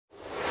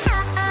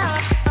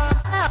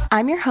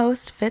I'm your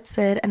host, Fit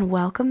Sid, and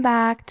welcome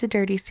back to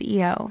Dirty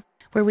CEO,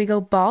 where we go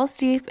balls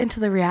deep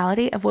into the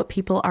reality of what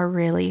people are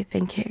really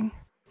thinking.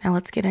 Now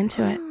let's get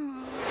into it.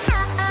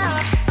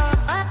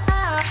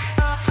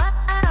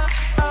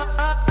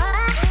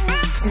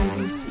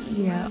 Dirty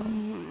CEO.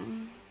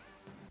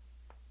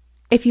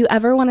 If you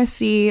ever want to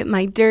see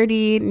my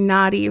dirty,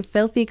 naughty,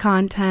 filthy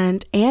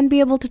content and be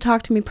able to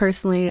talk to me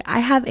personally, I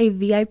have a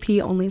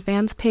VIP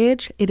OnlyFans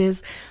page. It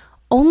is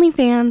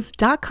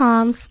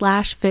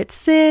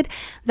onlyfans.com/fitsid.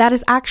 That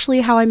is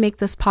actually how I make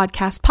this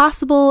podcast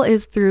possible,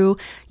 is through,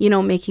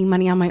 making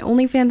money on my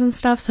OnlyFans and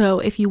stuff. So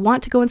if you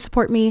want to go and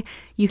support me,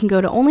 you can go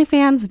to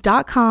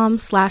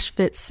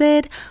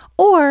onlyfans.com/fitsid,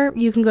 or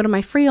you can go to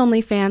my free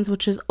OnlyFans,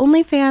 which is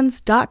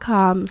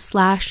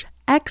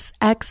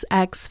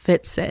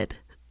onlyfans.com/xxxfitsid.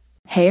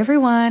 Hey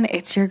everyone,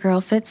 it's your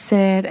girl Fit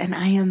Sid, and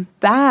I am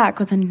back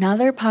with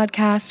another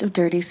podcast of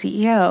Dirty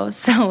CEO.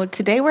 So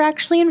today we're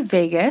actually in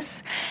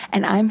Vegas,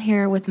 and I'm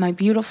here with my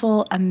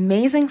beautiful,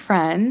 amazing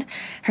friend.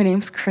 Her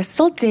name's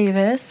Krystal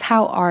Davis.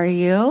 How are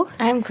you?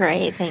 I'm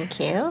great, thank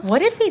you. What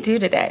did we do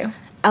today?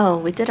 Oh,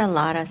 we did a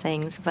lot of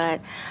things, but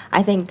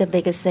I think the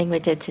biggest thing we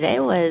did today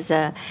was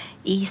a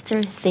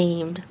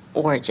Easter-themed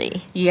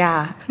orgy.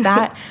 Yeah,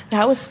 that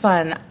was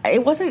fun.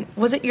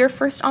 Was it your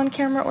first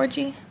on-camera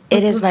orgy?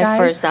 It is my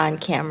first on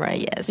camera,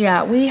 yes.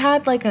 Yeah, we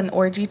had like an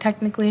orgy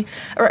technically,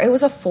 or it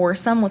was a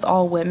foursome with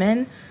all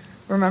women.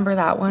 Remember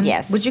that one?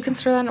 Yes. Would you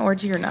consider that an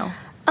orgy or no?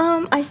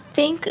 I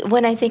think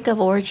when I think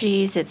of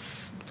orgies,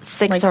 it's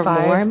six like or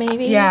 5? more,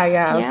 maybe.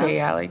 Yeah. Okay,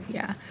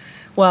 yeah.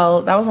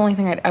 Well, that was the only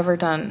thing I'd ever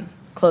done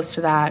close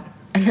to that.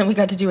 And then we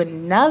got to do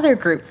another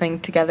group thing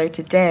together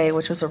today,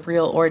 which was a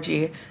real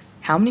orgy.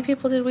 How many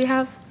people did we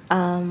have?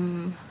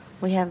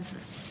 We have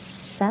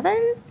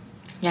 7?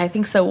 Yeah, I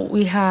think so.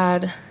 We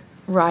had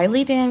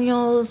Riley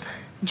Daniels,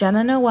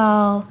 Jenna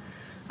Noel,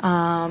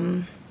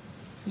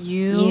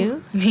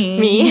 you,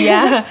 me,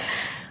 yeah,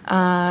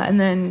 and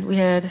then we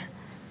had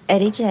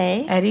Eddie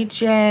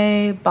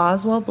J,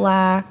 Boswell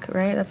Black,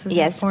 right? That's his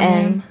yes, name.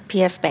 and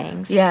PF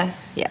Bangs.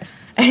 Yes.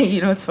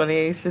 You know what's funny?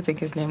 I used to think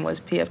his name was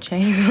PF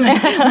Chang's,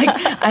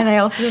 and I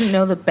also didn't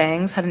know the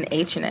Bangs had an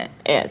H in it.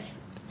 Yes,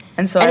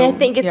 and so I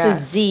think it's a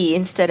Z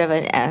instead of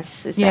an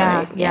S. Is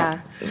that right? Yeah.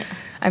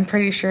 I'm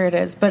pretty sure it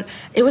is. But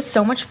it was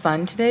so much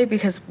fun today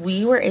because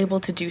we were able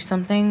to do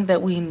something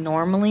that we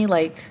normally,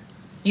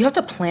 you have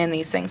to plan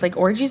these things. Like,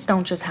 orgies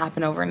don't just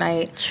happen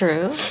overnight.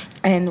 True.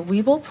 And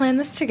we both planned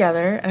this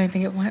together, and I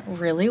think it went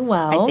really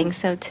well. I think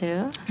so,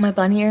 too. My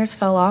bunny ears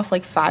fell off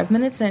 5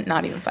 minutes in.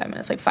 Not even 5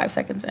 minutes, 5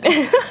 seconds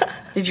in.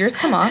 Did yours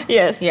come off?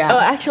 Yes. Yeah. Oh,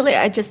 actually,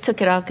 I just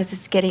took it off because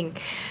it's getting,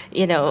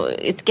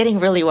 it's getting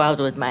really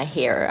wild with my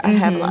hair. I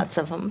have lots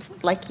of them,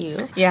 like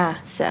you. Yeah.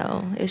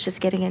 So it's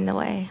just getting in the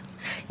way.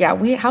 Yeah,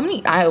 how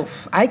many,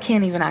 I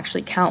can't even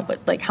actually count,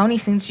 but how many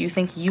scenes do you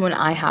think you and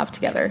I have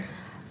together?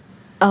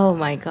 Oh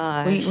my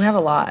gosh. We have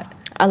a lot.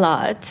 A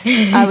lot.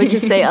 I would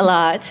just say a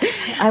lot.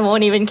 I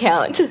won't even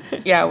count.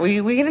 Yeah,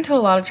 we get into a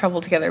lot of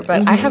trouble together,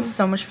 but I have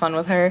so much fun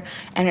with her,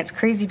 and it's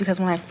crazy because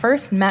when I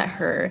first met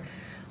her,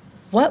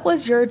 what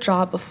was your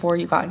job before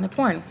you got into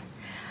porn?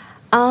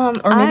 Or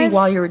maybe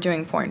while you were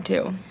doing porn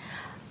too?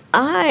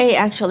 I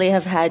actually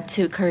have had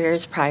 2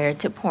 careers prior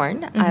to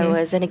porn. I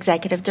was an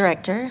executive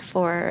director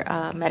for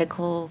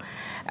medical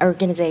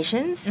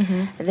organizations.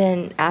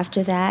 Then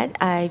after that,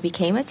 I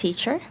became a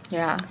teacher.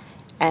 Yeah.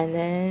 And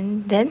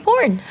then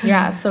porn.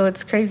 Yeah, so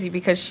it's crazy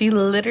because she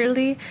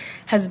literally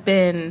has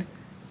been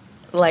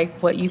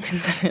what you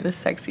consider the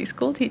sexy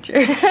school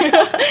teacher.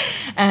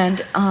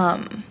 And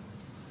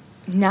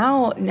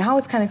now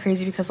it's kind of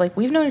crazy because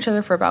we've known each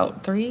other for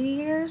about 3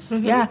 years.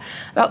 Yeah,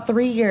 about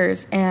 3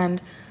 years,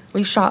 and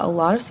we've shot a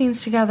lot of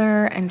scenes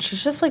together, and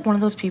she's just one of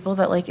those people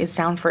that is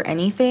down for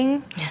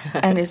anything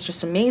and is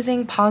just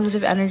amazing,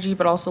 positive energy,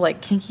 but also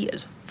kinky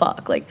as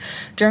fuck.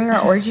 During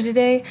our orgy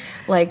today,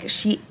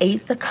 she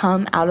ate the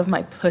cum out of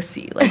my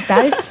pussy.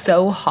 That is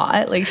so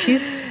hot.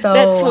 She's so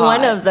That's hot.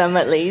 One of them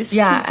at least.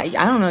 Yeah, I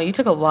don't know. You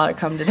took a lot of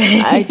cum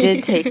today. I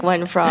did take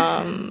one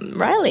from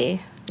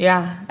Riley.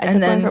 Yeah. I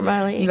took one from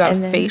Riley. You got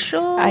a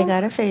facial? I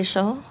got a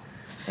facial.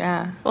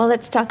 Yeah. Well,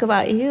 let's talk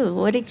about you.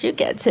 What did you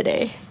get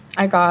today?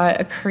 I got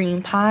a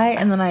cream pie,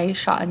 and then I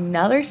shot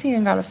another scene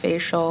and got a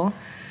facial.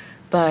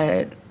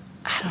 But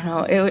I don't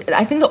know.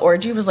 I think the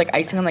orgy was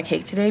icing on the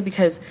cake today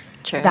because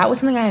that was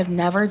something I have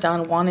never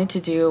done, wanted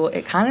to do.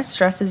 It kind of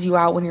stresses you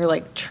out when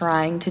you're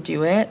trying to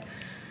do it.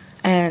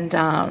 And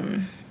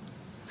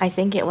I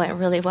think it went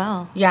really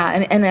well. Yeah,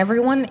 and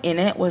everyone in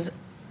it was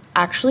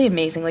actually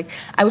amazing.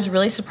 I was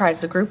really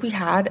surprised. The group we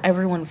had,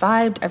 everyone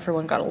vibed,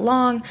 everyone got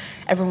along,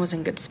 everyone was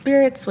in good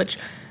spirits, which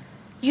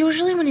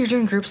usually when you're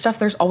doing group stuff,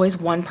 there's always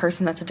one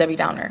person that's a Debbie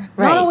Downer.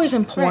 Right. Not always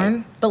in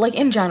porn, but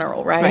in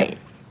general, right? Right.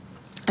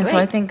 And so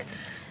I think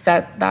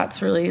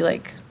that's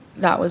really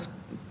that was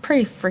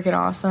pretty freaking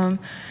awesome.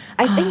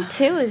 I think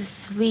too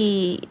is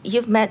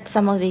you've met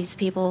some of these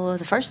people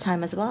the first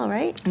time as well,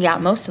 right? Yeah,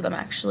 most of them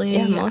actually.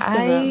 Yeah, most of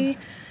them. I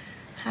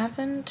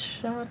haven't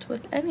shot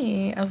with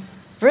any of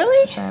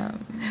Really?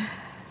 them.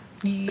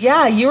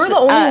 Yeah, you were the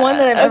only one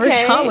that I've ever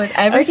shot with.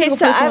 Every single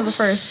person was the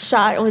first.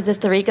 Shot with the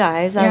 3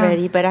 guys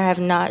already, but I have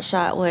not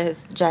shot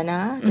with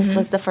Jenna. This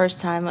was the first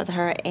time with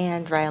her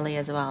and Riley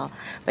as well.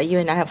 But you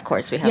and I, of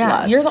course, we have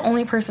lots. You're the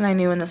only person I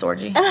knew in this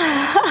orgy.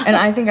 And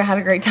I think I had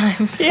a great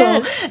time.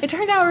 So it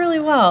turned out really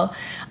well.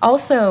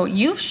 Also,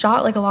 you've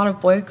shot like a lot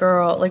of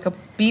boy-girl, like a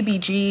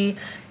BBG.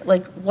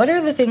 Like, what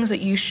are the things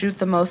that you shoot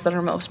the most that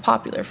are most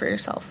popular for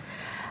yourself?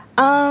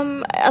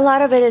 A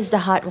lot of it is the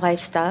hot wife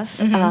stuff.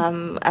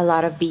 A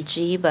lot of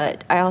BG,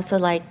 but I also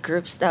like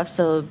group stuff.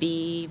 So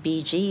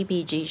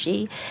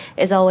BGG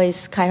is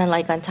always kind of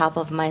like on top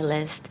of my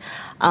list.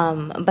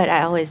 But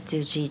I always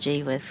do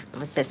GG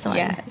with this one.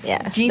 Yes. Yeah,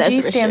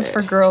 GG stands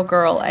for girl,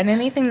 girl. And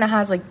anything that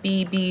has like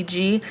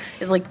BBG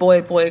is like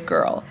boy, boy,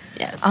 girl.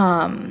 Yes.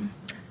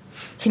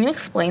 Can you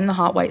explain the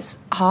hot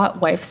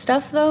wife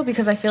stuff, though?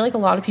 Because I feel like a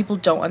lot of people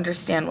don't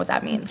understand what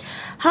that means.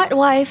 Hot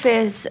wife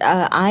is,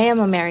 I am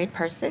a married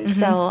person,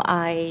 so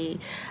I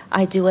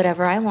do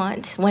whatever I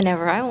want,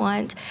 whenever I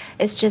want.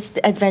 It's just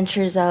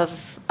adventures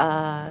of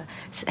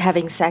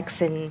having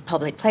sex in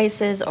public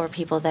places or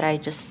people that I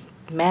just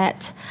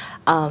met.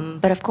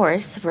 But of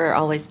course, we're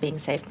always being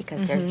safe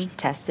because they're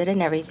tested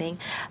and everything.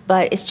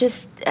 But it's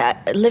just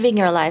living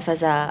your life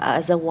as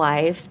a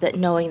wife, that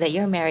knowing that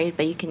you're married,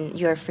 but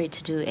you're free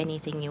to do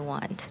anything you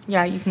want.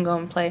 Yeah, you can go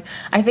and play.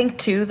 I think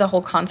too, the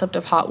whole concept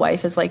of hot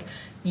wife is like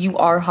you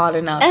are hot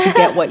enough to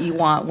get what you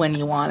want when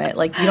you want it.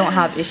 Like you don't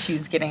have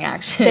issues getting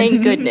action.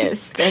 Thank goodness.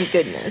 Thank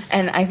goodness.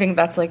 And I think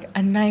that's like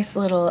a nice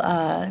little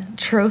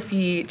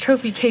trophy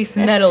case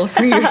medal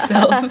for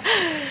yourself.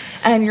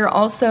 And you're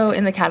also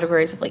in the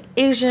categories of like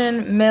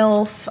Asian,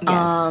 MILF.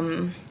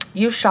 Yes.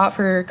 You've shot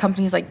for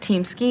companies like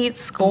Team Skeet,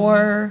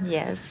 Score.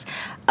 Yes.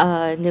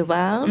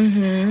 Nouvelles.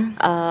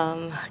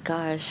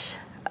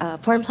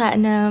 Porn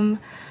Platinum.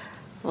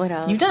 What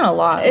else? You've done a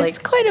lot. It's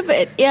like, quite a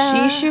bit,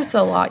 yeah. She shoots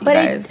a lot, but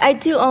guys. I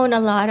do own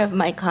a lot of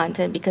my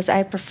content because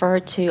I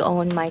prefer to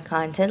own my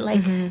content,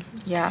 like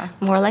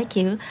more like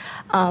you.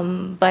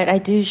 But I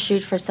do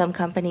shoot for some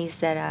companies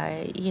that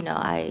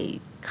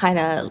I kind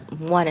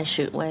of want to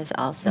shoot with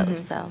also.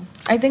 So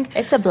I think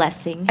it's a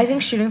blessing. I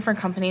think shooting for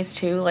companies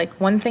too. Like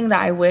one thing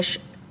that I wish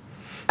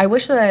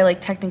that I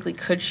like technically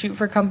could shoot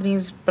for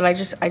companies, but I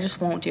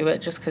just won't do it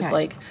just because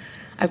like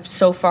I'm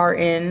so far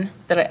in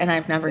that and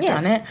I've never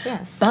done it.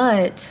 Yes.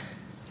 But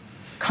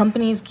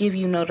companies give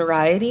you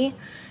notoriety.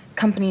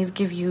 Companies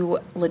give you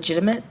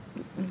legitimacy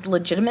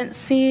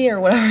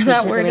or whatever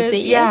that word is.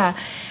 Yes. Yeah.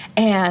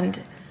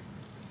 And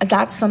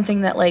that's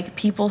something that like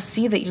people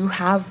see that you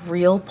have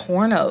real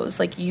pornos.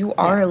 Like you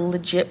are a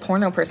legit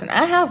porno person.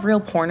 I have real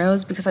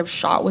pornos because I've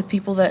shot with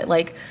people that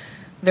like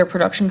their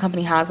production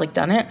company has like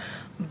done it.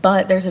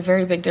 But there's a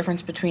very big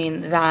difference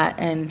between that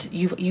and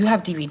you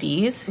have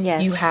DVDs.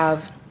 Yes. You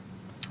have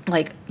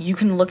like you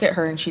can look at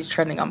her and she's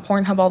trending on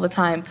Pornhub all the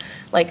time.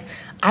 Like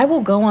I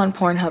will go on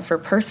Pornhub for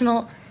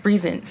personal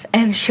reasons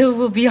and she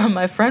will be on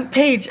my front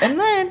page and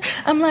then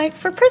I'm like,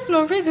 for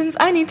personal reasons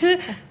I need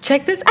to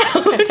check this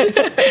out.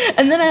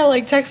 And then I'll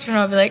like text her and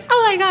I'll be like,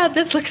 oh my god,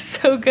 this looks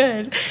so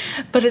good.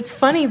 But it's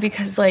funny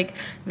because like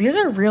these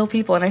are real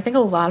people and I think a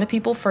lot of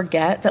people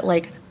forget that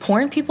like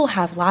porn people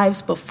have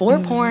lives before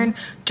porn,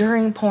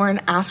 during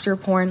porn, after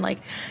porn. Like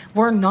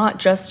we're not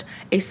just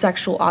a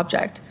sexual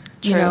object.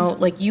 You know,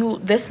 like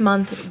this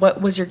month,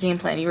 what was your game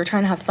plan? You were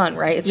trying to have fun,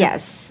 right?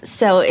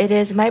 So it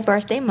is my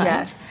birthday month.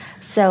 Yes.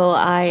 So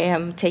I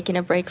am taking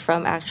a break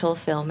from actual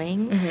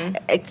filming,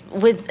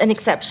 with an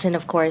exception,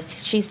 of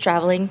course. She's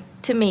traveling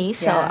to me,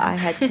 so I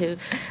had to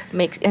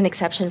make an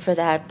exception for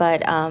that.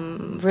 But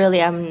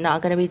really, I'm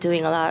not going to be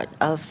doing a lot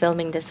of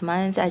filming this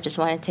month. I just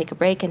want to take a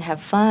break and have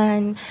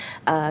fun,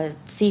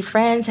 see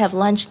friends, have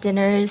lunch,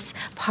 dinners,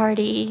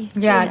 party.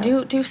 Yeah,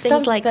 do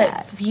stuff like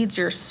that feeds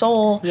your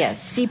soul.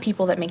 Yes. See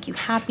people that make you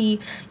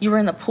happy. You were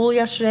in the pool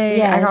yesterday.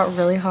 Yes. I got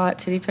really hot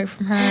titty pic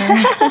from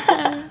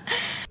her.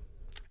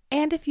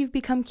 And if you've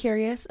become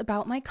curious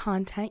about my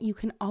content, you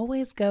can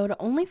always go to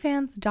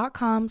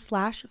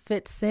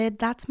onlyfans.com/fitsid.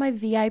 That's my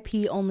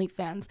VIP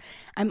OnlyFans.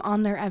 I'm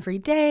on there every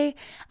day.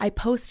 I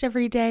post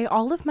every day.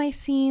 All of my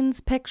scenes,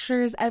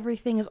 pictures,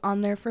 everything is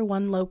on there for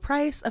one low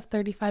price of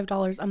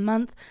 $35 a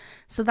month.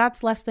 So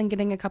that's less than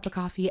getting a cup of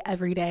coffee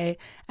every day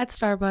at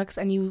Starbucks,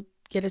 and you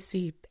get to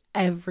see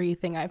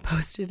everything I've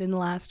posted in the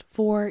last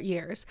 4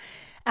 years.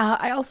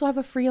 I also have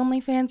a free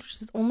OnlyFans, which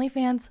is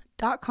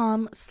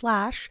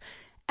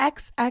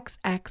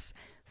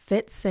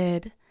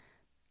onlyfans.com/XXXFitSid.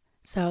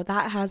 So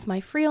that has my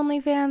free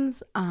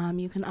OnlyFans.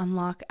 You can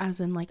unlock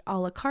as in like a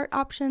la carte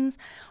options,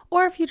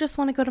 or if you just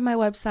want to go to my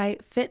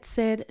website,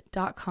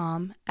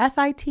 fitsid.com,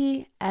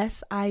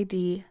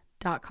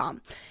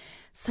 FITSID.com.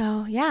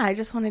 So yeah, I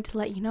just wanted to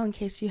let you know in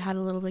case you had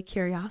a little bit of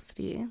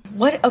curiosity.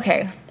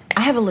 Okay,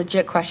 I have a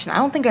legit question. I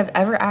don't think I've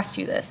ever asked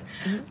you this.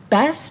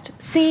 Best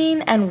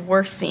scene and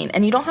worst scene,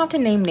 and you don't have to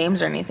name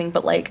names or anything,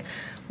 but like,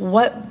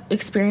 what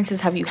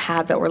experiences have you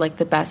had that were like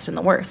the best and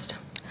the worst?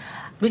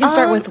 We can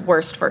start with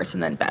worst first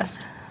and then best.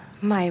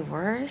 My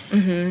worst?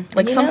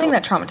 Like something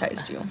that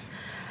traumatized you.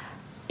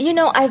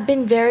 I've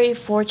been very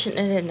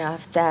fortunate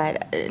enough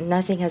that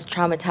nothing has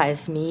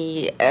traumatized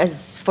me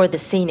as for the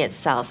scene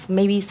itself.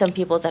 Maybe some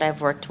people that I've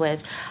worked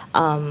with,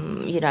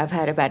 I've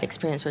had a bad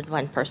experience with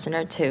one person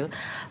or two,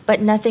 but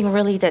nothing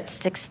really that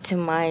sticks to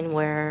mind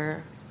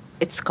where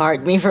it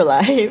scarred me for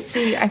life.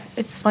 See,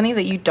 it's funny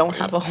that you don't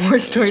have a horror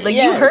story. Like,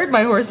 Yes. you heard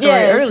my horror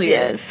story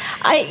earlier. Yes.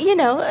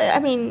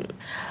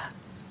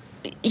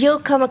 You'll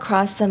come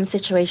across some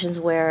situations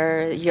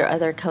where your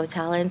other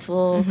co-talents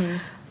will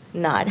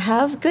not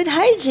have good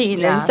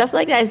hygiene and stuff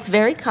like that. It's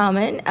very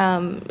common,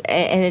 and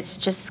it's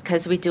just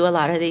because we do a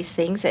lot of these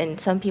things, and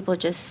some people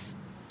just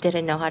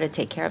didn't know how to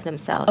take care of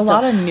themselves. A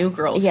lot of new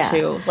girls,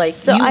 too. Like,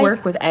 so you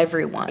work with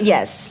everyone.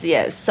 Yes.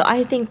 So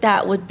I think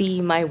that would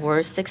be my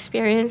worst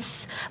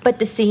experience. But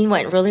the scene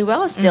went really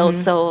well still,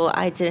 so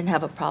I didn't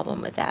have a problem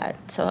with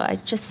that. So I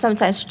just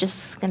sometimes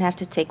just going to have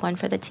to take one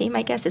for the team,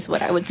 I guess is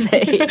what I would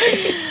say.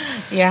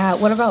 Yeah.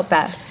 What about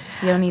best?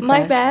 You don't need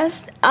my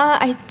best?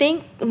 I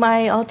think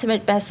my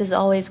ultimate best is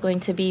always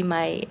going to be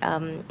my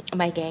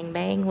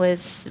gangbang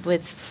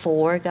with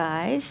 4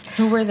 guys.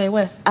 Who were they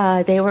with?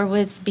 They were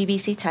with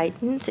BBC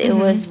Titans. It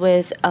was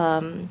with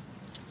Mr.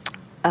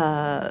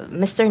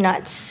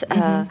 Nuts,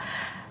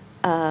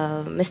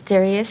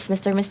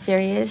 Mr.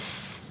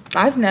 Mysterious.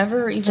 I've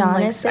never even,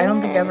 Jonathan. I don't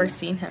think I've ever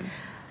seen him.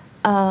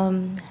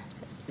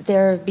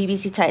 They're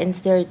BBC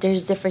Titans.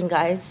 There's different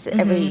guys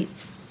every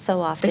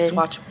so often. They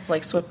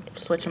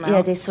switch them out?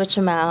 Yeah, they switch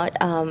them out.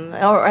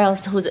 Or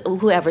else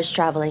whoever's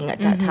traveling at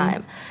that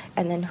time.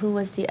 And then who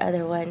was the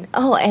other one?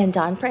 Oh, and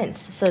Don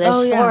Prince. So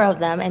there's 4 of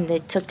them, and they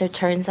took their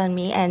turns on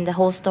me. And the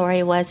whole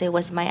story was it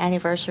was my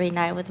anniversary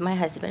night with my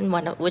husband,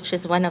 which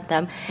is one of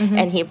them,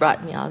 and he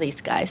brought me all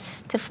these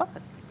guys to fuck.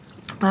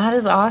 That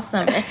is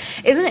awesome.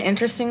 Isn't it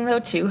interesting,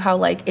 though, too, how,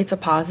 like, it's a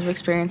positive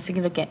experience to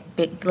get a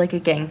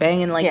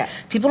gangbang, and,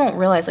 people don't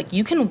realize, like,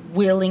 you can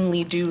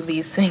willingly do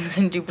these things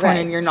and do porn,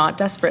 and you're not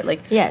desperate.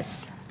 Like,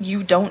 yes,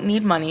 you don't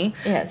need money.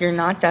 Yes. You're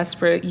not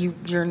desperate.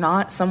 You're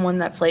not someone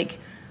that's, like,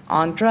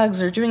 on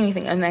drugs or doing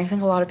anything. And I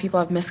think a lot of people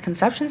have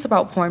misconceptions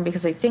about porn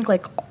because they think,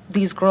 like,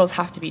 these girls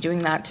have to be doing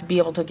that to be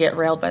able to get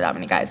railed by that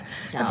many guys.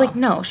 No, it's like,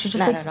 no, she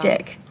just likes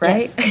dick,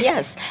 right?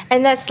 Yes.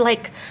 And that's,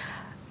 like,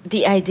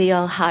 the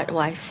ideal hot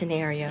wife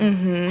scenario,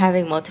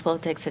 having multiple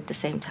dicks at the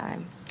same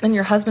time. And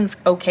your husband's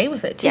okay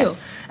with it, too.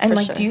 Yes, and,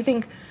 like, do you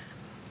think...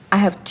 I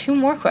have 2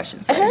 more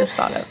questions that I just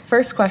thought of.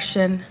 First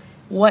question,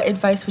 what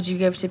advice would you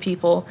give to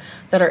people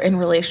that are in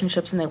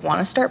relationships and they want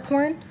to start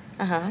porn?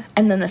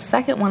 And then the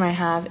second one I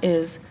have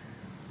is,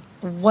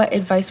 what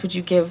advice would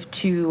you give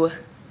to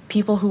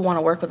people who want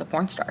to work with a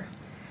porn star?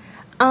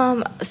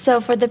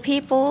 So for the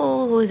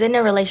people who's in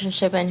a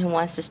relationship and who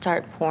wants to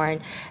start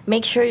porn,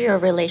 make sure your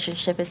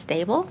relationship is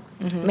stable.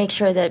 Make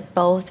sure that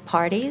both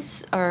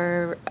parties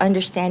are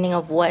understanding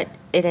of what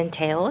it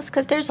entails,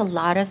 because there's a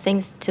lot of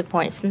things to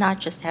porn. It's not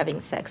just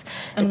having sex.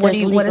 And what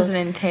does it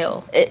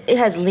entail? It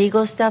has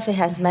legal stuff. It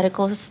has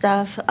medical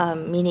stuff,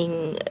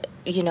 meaning...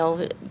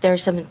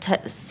 there's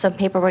some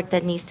paperwork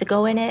that needs to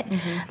go in it.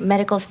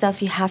 Medical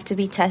stuff, you have to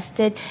be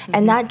tested.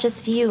 And not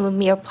just you,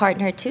 your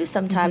partner too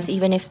sometimes,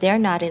 even if they're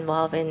not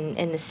involved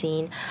in the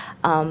scene,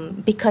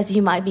 because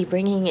you might be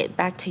bringing it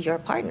back to your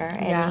partner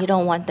and you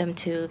don't want them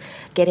to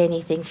get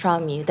anything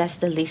from you. That's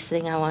the least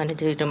thing I want to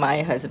do to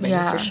my husband,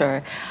 for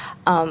sure.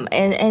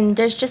 And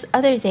there's just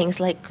other things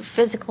like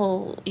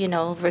physical,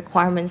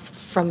 requirements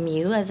from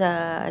you as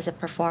a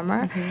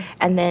performer,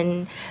 and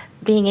then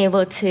being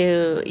able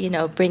to,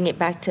 bring it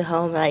back to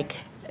home, like,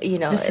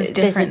 this is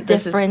different.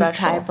 There's a different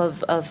type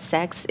of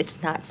sex.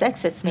 It's not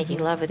sex, it's making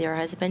love with your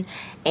husband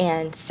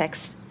and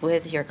sex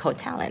with your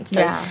co-talent.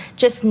 So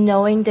just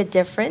knowing the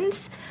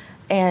difference,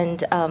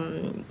 and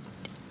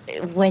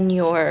when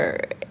you're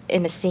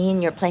in a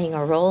scene, you're playing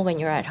a role. When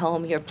you're at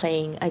home, you're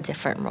playing a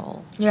different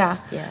role. Yeah.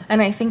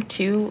 And I think,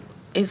 too,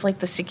 is like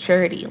the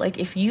security. Like,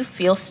 if you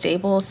feel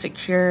stable,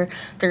 secure,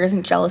 there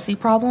isn't jealousy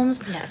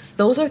problems. Yes.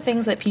 Those are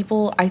things that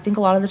people, I think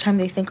a lot of the time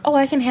they think, oh,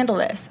 I can handle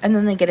this. And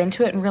then they get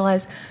into it and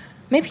realize,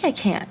 maybe I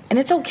can't. And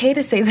it's okay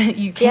to say that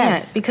you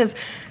can't. Yes. Because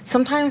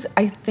sometimes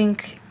I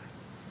think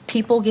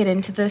people get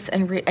into this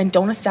and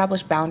don't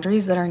establish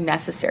boundaries that are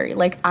necessary.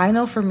 Like, I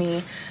know for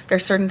me,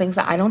 there's certain things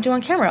that I don't do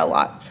on camera a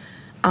lot.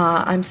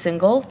 I'm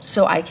single,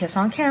 so I kiss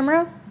on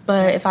camera.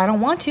 But if I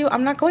don't want to,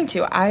 I'm not going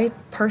to. I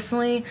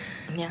personally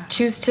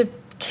choose to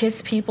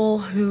kiss people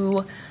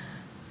who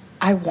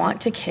I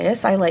want to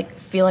kiss. I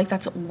feel like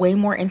that's way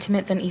more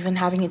intimate than even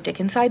having a dick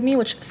inside me,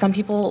 which some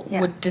people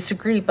would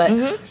disagree.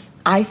 But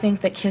I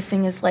think that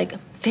kissing is like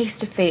face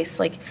to face,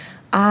 like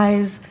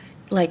eyes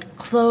like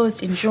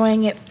closed,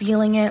 enjoying it,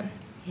 feeling it.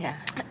 Yeah.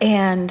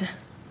 And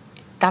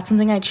that's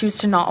something I choose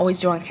to not always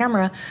do on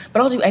camera,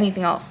 but I'll do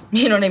anything else.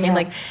 You know what I mean?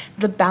 Like,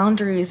 the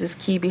boundaries is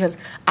key, because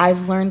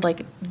I've learned,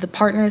 like, the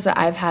partners that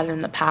I've had in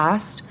the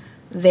past,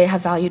 they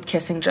have valued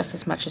kissing just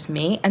as much as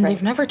me, and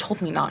they've never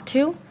told me not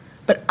to,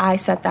 but I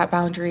set that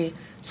boundary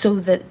so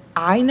that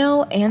I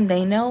know and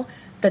they know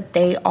that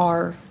they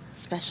are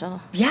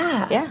special.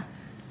 Yeah.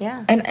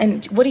 Yeah.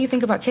 And what do you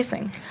think about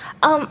kissing?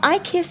 I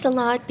kiss a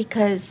lot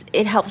because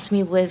it helps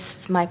me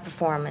with my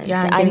performance.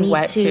 Yeah, and I getting need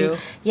wet to, too.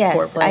 yes,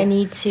 Foreplay. I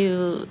need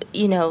to,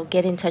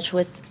 get in touch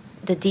with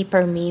the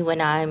deeper me when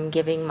I'm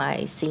giving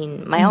my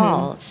scene my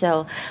all.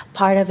 So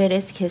part of it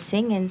is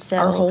kissing, and so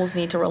Our holes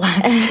need to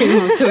relax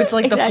too. So it's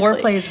like Exactly. the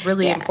foreplay is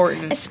really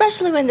important.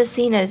 especially when the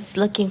scene is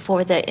looking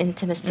for the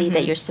intimacy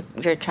that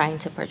you're trying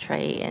to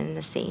portray in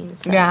the scene.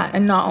 So. Yeah,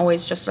 and not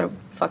always just a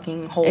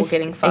fucking hole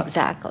getting fucked.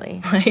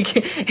 Exactly.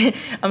 Like,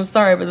 I'm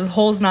sorry, but this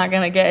hole's not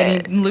gonna get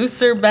any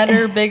looser,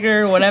 better,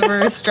 bigger,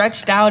 whatever,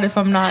 stretched out if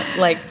I'm not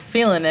like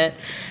feeling it.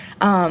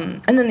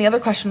 And then the other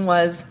question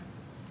was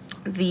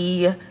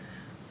the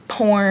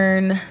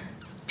porn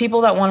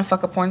people that want to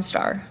fuck a porn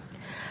star.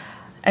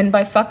 And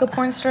by fuck a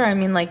porn star, I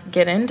mean like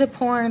get into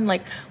porn.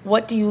 Like,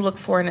 what do you look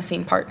for in a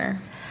scene partner?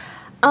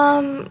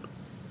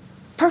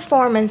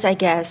 Performance, I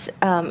guess.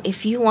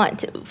 If you want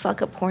to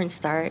fuck a porn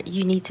star,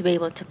 you need to be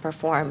able to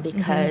perform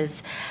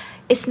because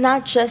it's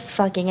not just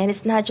fucking and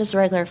it's not just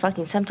regular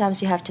fucking.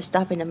 Sometimes you have to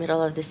stop in the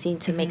middle of the scene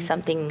to make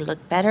something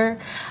look better.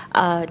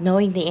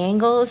 Knowing the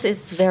angles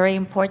is very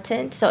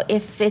important. So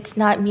if it's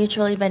not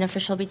mutually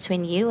beneficial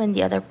between you and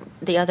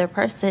the other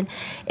person,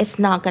 it's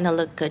not going to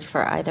look good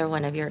for either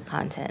one of your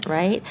content,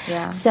 right?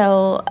 Yeah.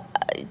 So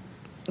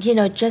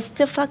just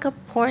to fuck a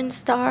porn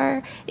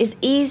star is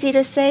easy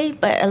to say,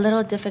 but a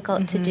little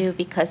difficult to do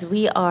because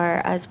we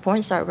are, as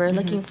porn star, we're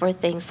looking for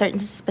things, certain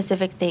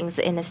specific things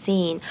in a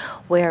scene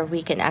where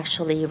we can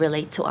actually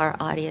relate to our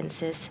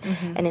audiences.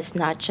 And it's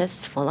not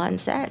just full-on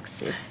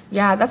sex.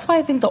 Yeah, that's why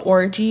I think the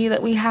orgy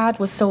that we had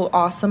was so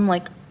awesome.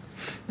 Like,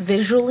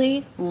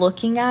 visually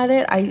looking at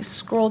it, I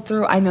scrolled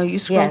through. I know you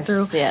scrolled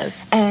through.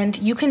 Yes. And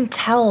you can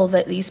tell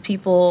that these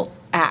people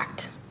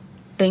act.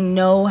 They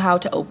know how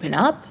to open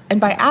up. And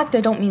by act,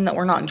 I don't mean that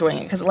we're not enjoying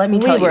it. Because let me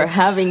tell you. We were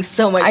having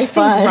so much fun. I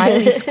think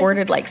Riley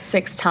squirted like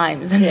 6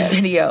 times in the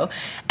video.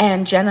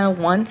 And Jenna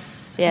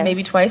once,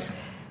 maybe twice.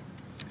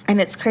 And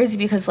it's crazy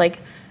because, like,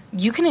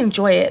 you can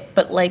enjoy it,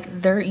 but, like,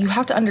 you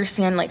have to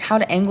understand, like, how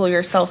to angle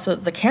yourself so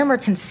that the camera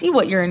can see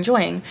what you're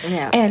enjoying.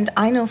 Yeah. And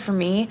I know for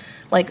me,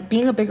 like,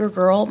 being a bigger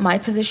girl, my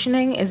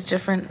positioning is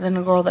different than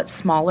a girl that's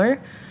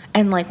smaller.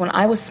 And, like, when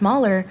I was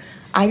smaller,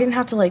 I didn't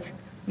have to, like,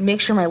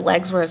 make sure my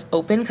legs were as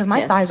open because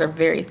my thighs are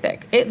very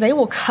thick. They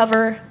will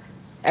cover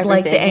everything,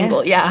 like the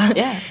angle.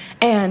 Yeah.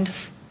 And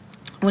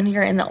when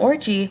you're in the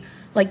orgy,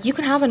 like you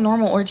can have a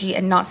normal orgy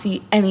and not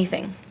see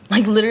anything.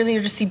 Like literally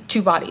you just see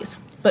 2 bodies.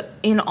 But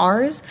in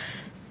ours,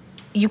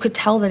 you could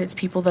tell that it's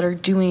people that are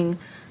doing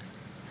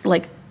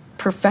like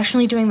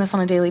professionally doing this on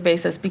a daily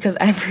basis because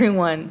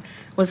everyone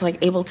was like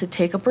able to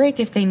take a break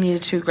if they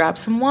needed to, grab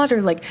some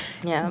water, like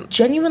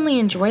genuinely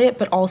enjoy it,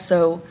 but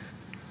also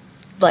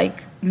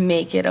like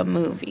make it a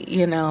movie,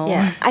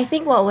 Yeah, I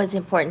think what was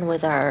important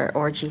with our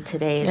orgy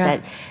today is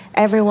that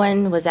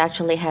everyone was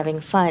actually having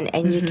fun,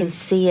 and you can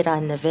see it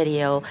on the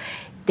video.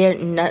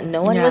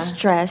 No one was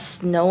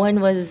stressed. No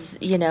one was,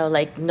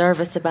 like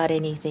nervous about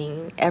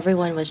anything.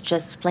 Everyone was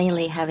just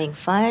plainly having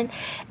fun,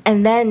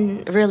 and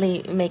then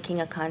really making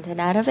a content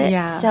out of it.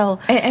 Yeah. So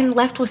and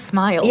left with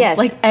smiles. Yes,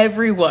 like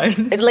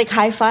everyone, like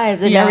high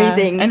fives and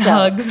everything, and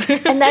hugs.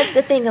 And that's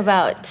the thing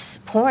about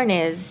porn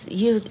is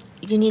you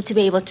need to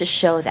be able to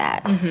show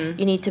that.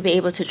 You need to be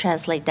able to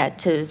translate that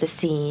to the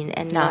scene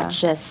and not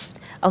just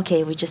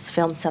we just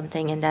filmed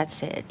something and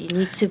that's it. You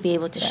need to be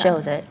able to show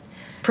that.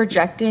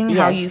 Projecting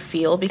how you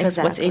feel because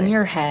what's in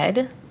your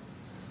head,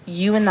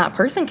 you and that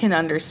person can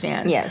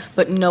understand. Yes.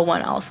 But no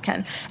one else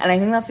can. And I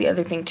think that's the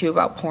other thing too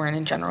about porn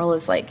in general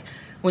is like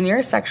when you're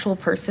a sexual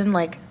person,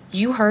 like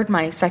you heard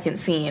my second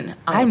scene, right.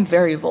 I'm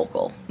very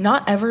vocal.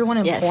 Not everyone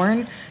in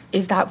porn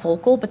is that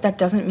vocal, but that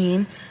doesn't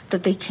mean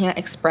that they can't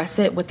express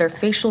it with their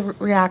facial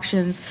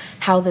reactions,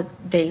 how that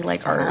they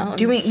like are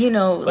doing,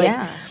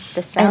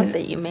 the sounds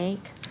that you make.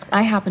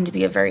 I happen to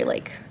be a very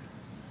like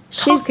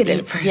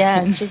talkative person.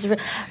 Yes,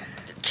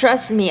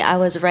 trust me, I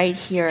was right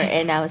here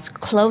and I was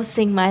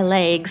closing my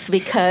legs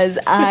because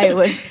I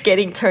was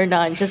getting turned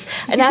on.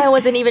 And I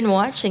wasn't even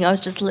watching. I was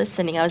just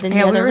listening. I was in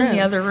the other room. In the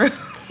other room.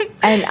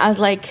 And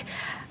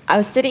I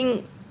was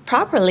sitting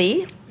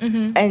properly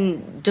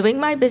and doing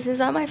my business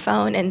on my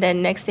phone. And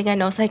then next thing I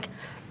know, it's like,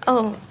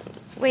 oh,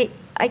 wait,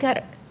 I got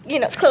to,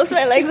 close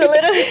my legs a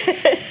little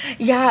bit.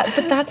 Yeah,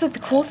 but that's the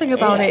cool thing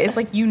about it is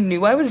like you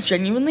knew I was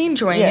genuinely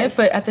enjoying it,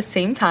 but at the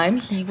same time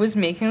he was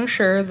making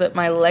sure that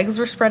my legs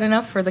were spread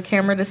enough for the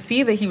camera to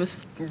see that he was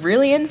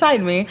really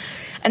inside me.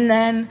 And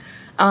then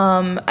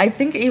I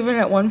think even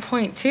at one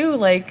point too,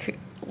 like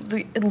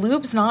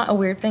lube's not a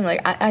weird thing.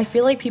 Like I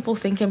feel like people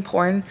think in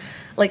porn,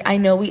 like I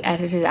know we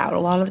edit it out a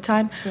lot of the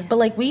time, but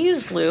like we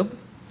used lube.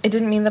 It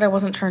didn't mean that I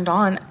wasn't turned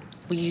on.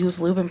 We use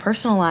lube in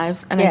personal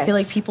lives, and I feel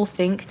like people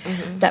think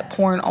that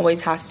porn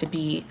always has to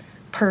be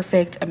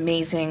perfect,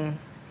 amazing,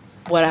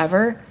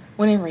 whatever,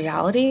 when in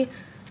reality,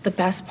 the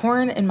best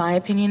porn, in my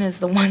opinion, is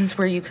the ones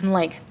where you can,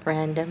 like...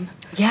 Random.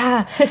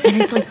 Yeah,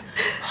 and it's, like,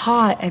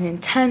 hot and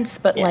intense,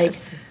 but, like,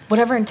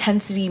 whatever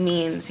intensity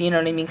means, you know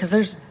what I mean? Because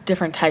there's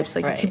different types.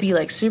 Like, it could be,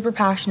 like, super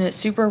passionate,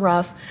 super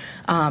rough,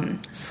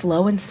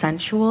 slow and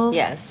sensual.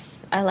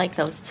 Yes. I like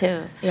those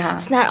too. Yeah.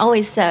 It's not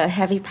always the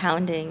heavy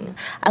pounding.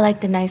 I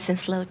like the nice and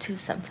slow too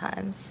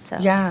sometimes. So.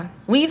 Yeah.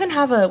 We even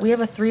have a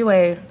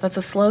 3-way that's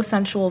a slow,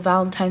 sensual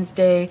Valentine's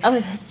Day. Oh,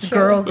 that's true.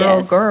 Girl,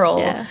 yes. girl.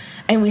 Yeah.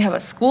 And we have a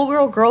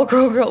schoolgirl,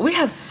 girl. We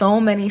have so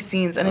many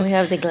scenes. And we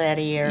have the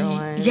gladiator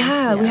one.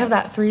 Yeah, we have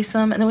that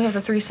threesome. And then we have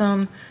the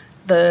threesome,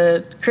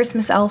 the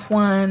Christmas elf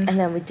one. And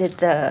then we did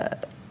the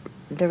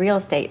real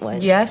estate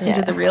one. Yes, we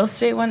did the real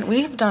estate one.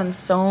 We've done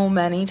so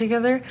many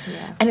together.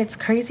 Yeah. And it's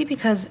crazy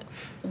because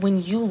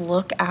when you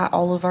look at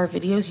all of our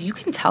videos, you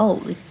can tell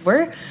like,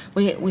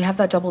 we have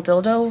that double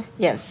dildo.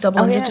 Yes.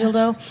 Double-ended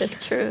dildo.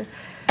 That's true.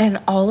 And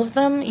all of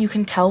them, you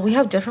can tell we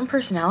have different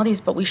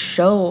personalities, but we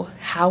show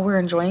how we're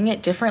enjoying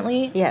it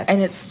differently. Yes.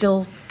 And it's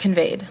still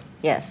conveyed.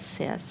 Yes.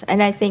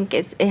 And I think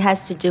it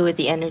has to do with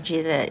the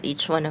energy that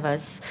each one of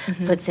us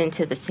puts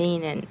into the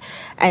scene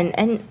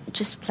and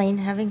just plain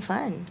having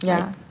fun.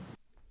 Yeah.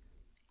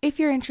 If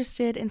you're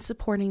interested in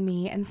supporting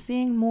me and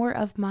seeing more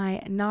of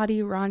my naughty,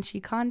 raunchy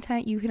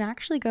content, you can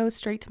actually go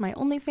straight to my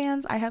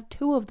OnlyFans. I have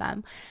 2 of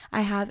them.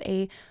 I have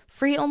a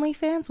free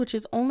OnlyFans, which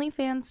is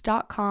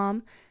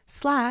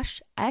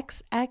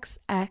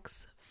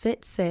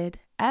onlyfans.com/XXXFitSid,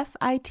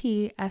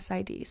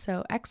 FITSID.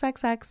 So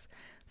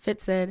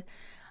XXXFitSid.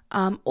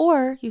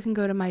 Or you can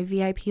go to my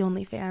VIP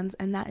OnlyFans,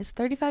 and that is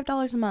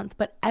 $35 a month,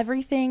 but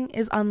everything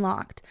is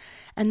unlocked.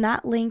 And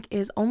that link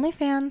is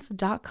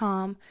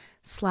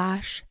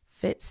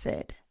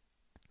onlyfans.com/FitSid.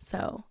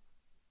 So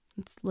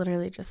it's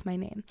literally just my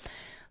name.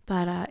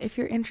 But if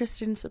you're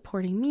interested in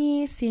supporting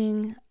me,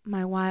 seeing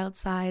my wild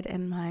side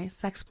and my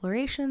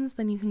sexplorations,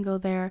 then you can go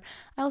there.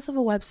 I also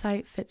have a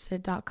website,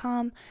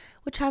 fitsid.com,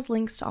 which has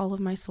links to all of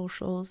my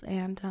socials.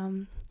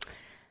 And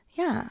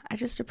yeah, I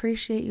just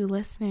appreciate you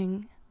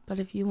listening. But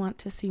if you want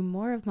to see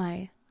more of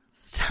my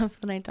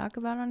stuff that I talk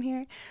about on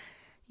here,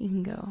 you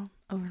can go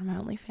over to my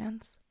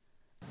OnlyFans.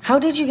 How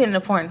did you get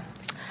into porn?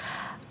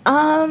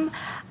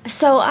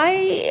 So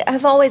I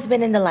have always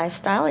been in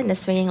the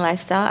swinging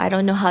lifestyle. I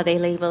don't know how they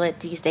label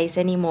it these days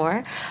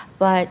anymore,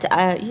 but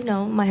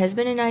my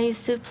husband and I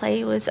used to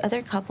play with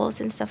other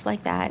couples and stuff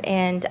like that.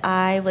 And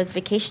I was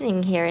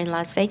vacationing here in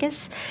Las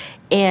Vegas,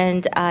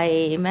 and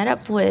I met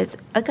up with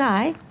a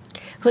guy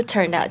who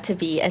turned out to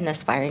be an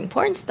aspiring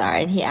porn star,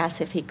 and he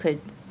asked if he could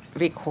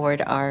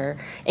record our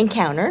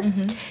encounter.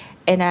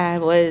 And I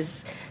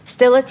was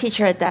still a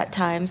teacher at that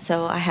time,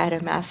 so I had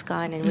a mask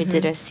on, and we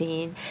did a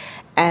scene.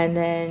 And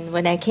then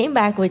when I came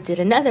back, we did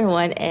another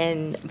one.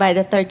 And by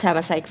the third time, I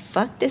was like,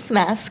 fuck this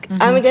mask.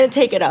 I'm going to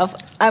take it off.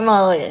 I'm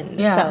all in.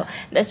 Yeah. So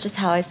that's just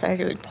how I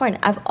started with porn.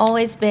 I've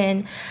always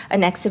been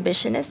an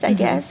exhibitionist, I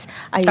guess.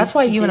 That's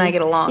why you and I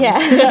get along.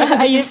 Yeah.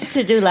 I used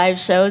to do live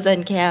shows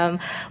on cam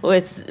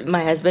with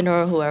my husband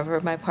or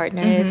whoever my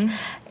partner is.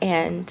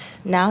 And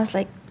now it's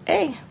like,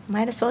 hey,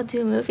 might as well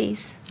do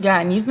movies. Yeah,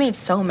 and you've made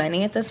so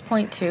many at this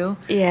point, too.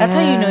 Yeah. That's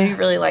how you know you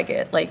really like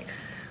it. Like,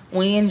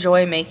 we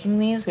enjoy making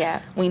these.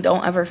 Yeah. We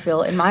don't ever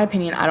feel, in my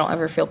opinion, I don't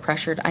ever feel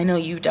pressured. I know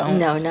you don't.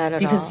 No, not at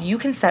because all. you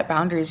can set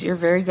boundaries. You're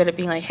very good at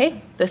being like,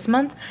 hey, this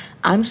month,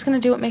 I'm just going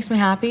to do what makes me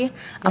happy.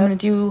 I'm going to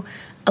do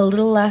a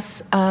little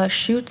less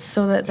shoots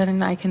so that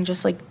then I can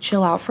just, like,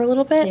 chill out for a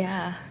little bit.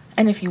 Yeah.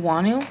 And if you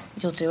want to,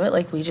 you'll do it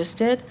like we just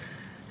did.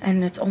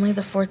 And it's only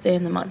the 4th day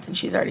in the month, and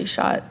she's already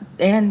shot.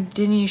 And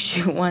didn't you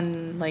shoot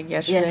one, like,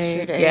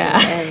 yesterday? Yeah.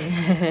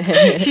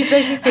 She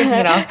says she's taking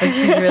it off, but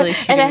she's really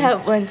shooting. And I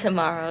have one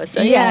tomorrow.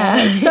 So,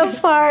 yeah. So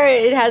far,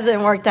 it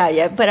hasn't worked out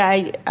yet, but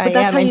I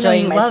am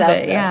enjoying myself. Love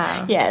it,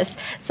 yeah. Yes.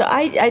 So,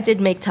 I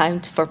did make time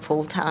for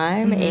pool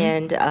time,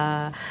 and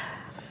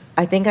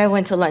I think I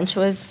went to lunch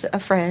with a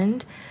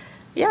friend.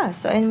 Yeah,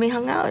 so, and we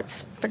hung out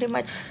pretty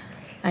much.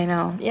 I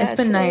know. Yeah, it's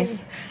been today.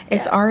 nice.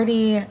 It's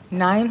already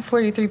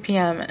 9:43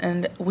 p.m.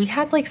 and we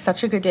had like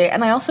such a good day.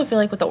 And I also feel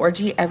like with the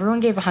orgy, everyone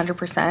gave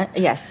 100%.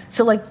 Yes.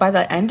 So like by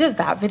the end of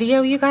that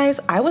video, you guys,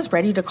 I was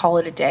ready to call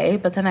it a day,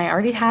 but then I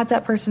already had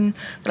that person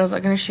that I was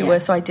going to shoot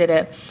with, so I did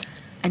it.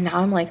 And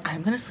now I'm like,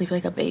 I'm going to sleep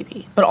like a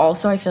baby. But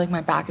also I feel like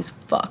my back is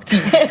fucked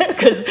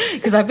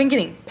because I've been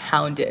getting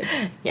pounded.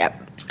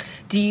 Yep.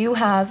 Do you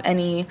have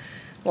any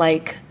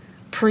like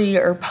pre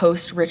or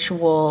post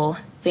ritual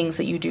things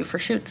that you do for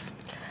shoots?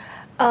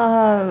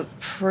 I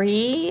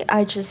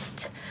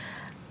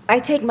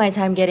take my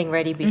time getting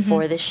ready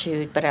before the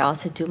shoot, but I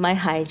also do my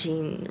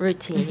hygiene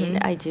routine.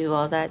 I do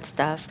all that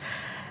stuff.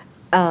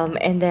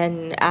 And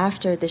then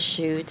after the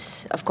shoot,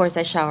 of course,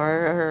 I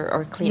shower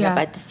or clean up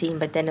at the scene.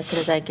 But then as soon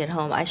as I get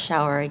home, I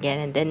shower again,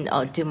 and then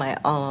I'll do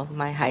all of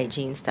my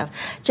hygiene stuff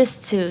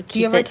just to keep it. Do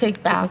you ever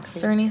take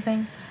baths or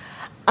anything?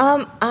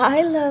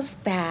 I love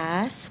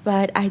baths,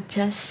 but I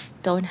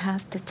just don't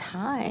have the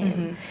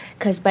time.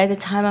 Because by the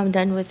time I'm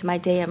done with my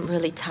day, I'm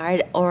really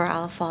tired, or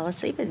I'll fall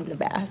asleep in the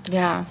bath.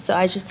 Yeah. So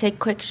I just take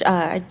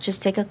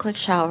a quick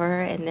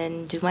shower and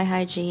then do my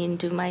hygiene,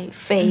 do my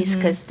face,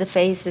 because the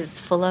face is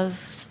full of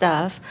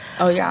stuff.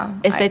 Oh yeah.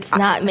 If it's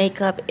not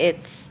makeup,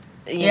 it's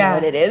you know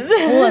what it is.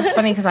 Well, it's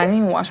funny because I didn't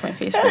even wash my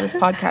face for this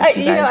podcast,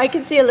 you guys. I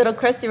can see a little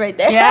crusty right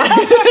there. Yeah.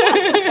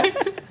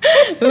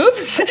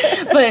 Oops.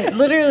 But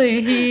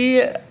literally,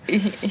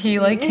 he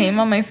like came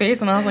on my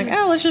face, and I was like,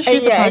 oh, let's just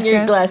shoot the podcast. And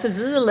your glasses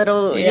is a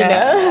little,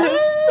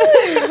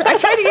 I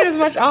tried to get as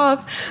much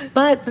off,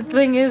 but the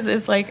thing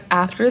is like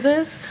after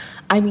this,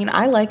 I mean,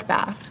 I like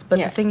baths, but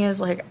the thing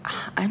is, like,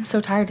 I'm so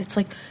tired. It's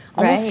like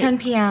almost 10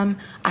 p.m.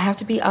 I have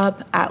to be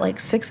up at like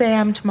 6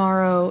 a.m.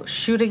 tomorrow,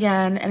 shoot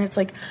again, and it's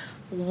like,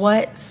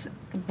 what's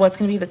going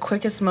to be the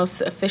quickest,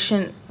 most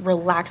efficient,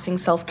 relaxing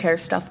self-care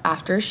stuff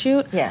after a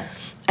shoot? Yeah.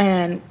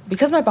 And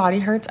because my body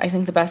hurts, I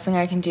think the best thing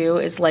I can do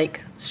is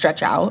like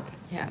stretch out.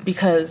 Yeah.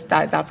 Because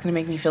that's going to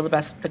make me feel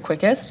the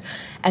quickest.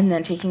 And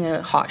then taking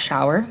a hot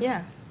shower.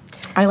 Yeah.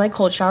 I like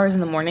cold showers in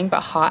the morning, but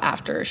hot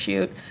after a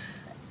shoot.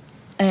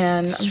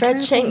 And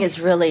stretching is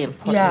really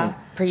important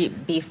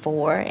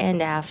before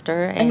and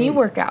after. And you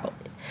work out.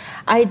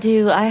 I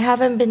do. I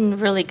haven't been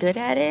really good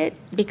at it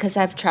because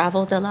I've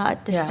traveled a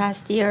lot this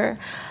past year.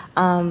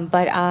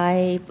 But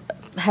I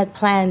had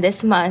planned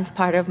this month,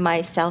 part of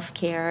my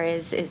self-care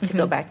is to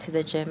go back to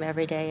the gym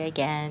every day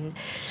again.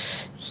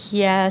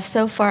 Yeah,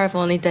 so far I've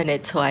only done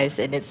it twice,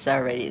 and it's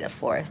already the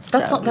fourth.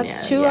 That's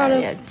 2 out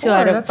of 4. 2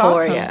 out of that's 4,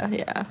 awesome.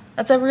 yeah.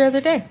 That's every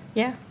other day.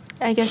 Yeah.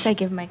 I guess I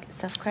give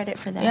myself credit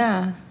for that.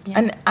 Yeah.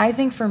 And I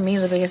think for me,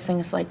 the biggest thing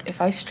is, like, if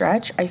I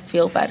stretch, I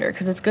feel better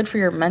because it's good for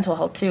your mental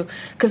health, too.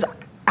 Because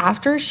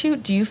after a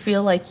shoot, do you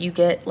feel like you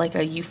get, like,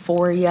 a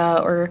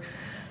euphoria or,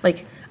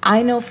 like,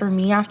 I know for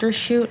me after a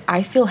shoot,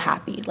 I feel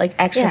happy, like,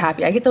 extra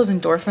happy. I get those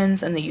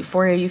endorphins and the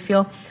euphoria you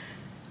feel.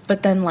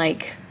 But then,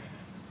 like,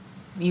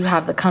 you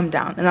have the come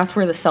down, and that's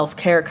where the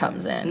self-care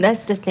comes in.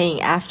 That's the thing.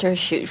 After a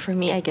shoot, for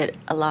me, I get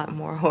a lot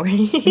more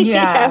horny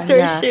after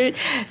a shoot.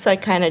 So I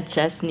kind of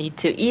just need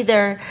to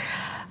either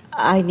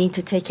I need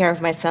to take care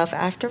of myself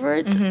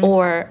afterwards,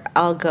 or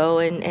I'll go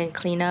and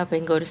clean up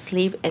and go to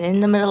sleep. And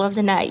in the middle of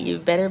the night, you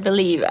better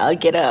believe I'll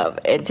get up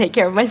and take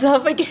care of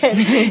myself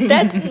again.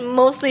 That's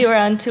mostly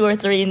around 2 or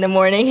 3 in the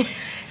morning.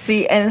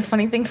 See, and the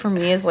funny thing for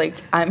me is, like,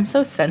 I'm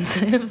so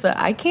sensitive that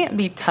I can't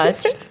be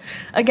touched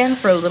again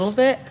for a little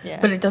bit,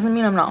 but it doesn't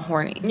mean I'm not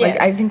horny. Yes.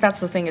 Like, I think that's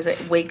the thing, is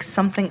it wakes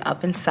something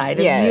up inside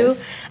of you.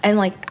 And,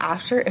 like,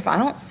 after, if I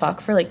don't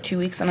fuck for, like, 2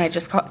 weeks and I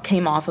just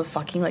came off of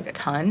fucking, like, a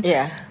ton,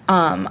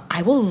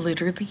 I will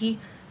literally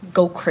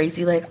go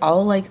crazy. Like,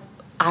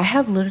 I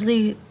have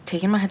literally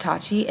taken my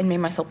Hitachi and made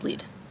myself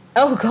bleed.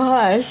 Oh,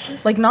 gosh.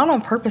 Like, not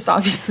on purpose,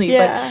 obviously,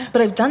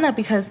 but I've done that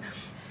because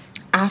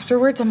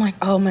afterwards I'm like,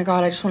 oh my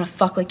god, I just want to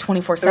fuck like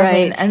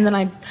 24/7, and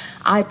then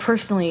I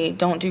personally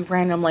don't do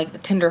random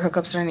like Tinder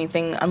hookups or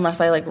anything unless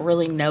I like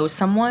really know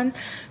someone,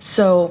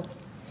 so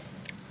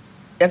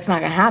that's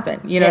not gonna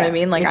happen, you know what I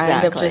mean? Like, I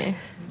end up just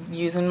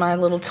using my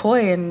little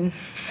toy and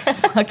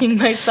fucking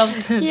myself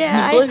to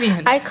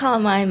oblivion. I call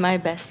mine my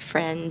best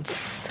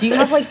friends. Do you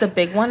have like the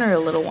big one or a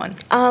little one?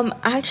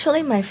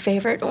 Actually my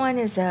favorite one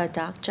is a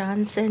Doc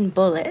Johnson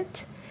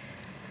Bullet,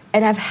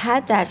 and I've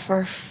had that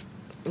for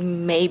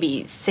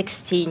maybe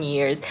 16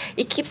 years.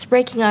 It keeps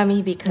breaking on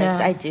me because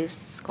I do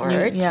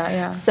squirt.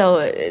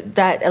 So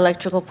that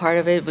electrical part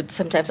of it would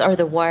sometimes, or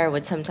the wire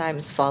would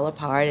sometimes fall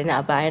apart, and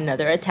I'll buy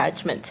another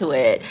attachment to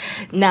it.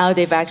 Now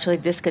they've actually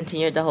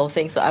discontinued the whole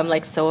thing, so I'm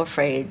like so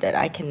afraid that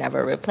I can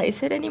never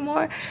replace it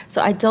anymore. So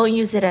I don't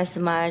use it as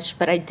much,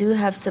 but I do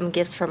have some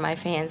gifts from my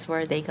fans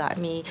where they got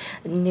me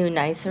new,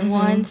 nicer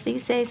ones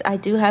these days. I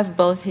do have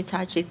both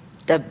Hitachi,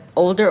 the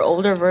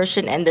older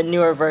version and the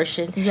newer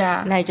version.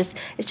 Yeah. And it's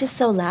just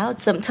so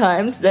loud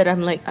sometimes that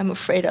I'm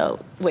afraid I'll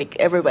wake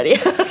everybody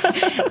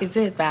up. Is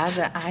it bad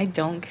that I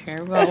don't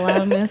care about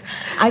loudness?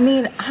 I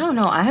mean, I don't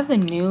know. I have the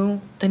new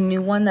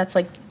one that's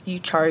like you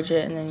charge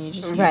it and then you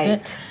just use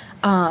it.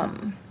 I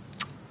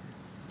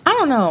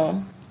don't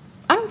know.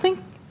 I don't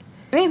think,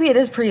 maybe it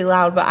is pretty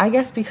loud, but I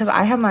guess because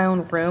I have my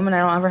own room and I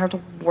don't ever have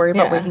to worry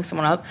about waking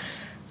someone up,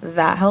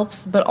 that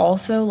helps. But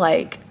also,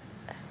 like,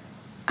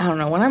 I don't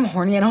know, when I'm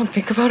horny, I don't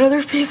think about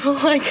other people.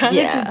 I kind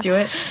of just do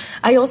it.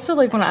 I also,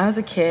 like, when I was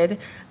a kid,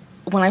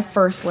 when I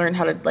first learned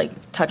how to, like,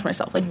 touch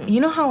myself, like, you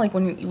know how, like,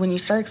 when you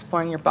start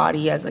exploring your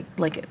body as,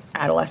 like an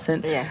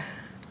adolescent,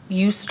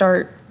 you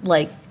start,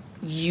 like,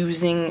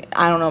 using,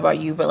 I don't know about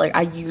you, but, like,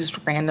 I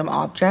used random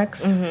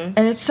objects, and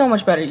it's so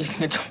much better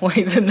using a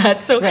toy than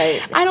that. So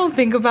I don't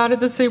think about it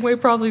the same way,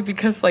 probably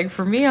because, like,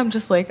 for me, I'm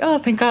just like, oh,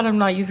 thank God I'm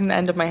not using the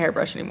end of my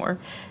hairbrush anymore.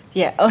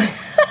 Yeah.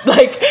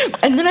 Like,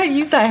 and then I'd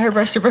use that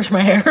hairbrush to brush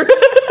my hair.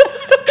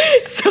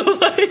 So,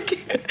 like,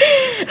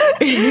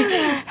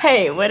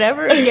 hey,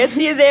 whatever gets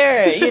you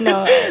there, you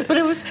know. But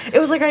it was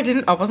like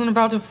I wasn't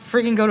about to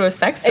freaking go to a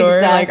sex store.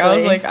 Exactly. Like, I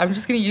was like, I'm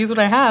just gonna use what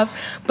I have.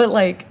 But,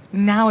 like,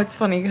 now it's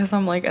funny because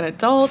I'm like an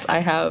adult. I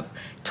have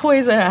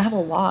toys, and I have a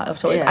lot of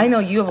toys. I know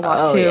you have a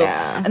lot too.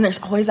 Yeah. And there's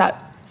always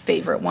that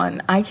favorite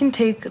one. I can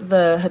take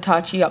the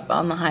Hitachi up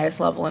on the highest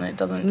level and it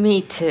doesn't.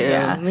 Me too.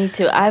 Yeah. Me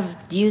too. I've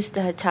used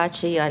the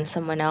Hitachi on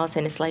someone else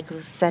and it's like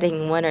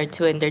setting 1 or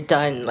 2 and they're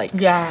done. Like,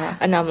 yeah.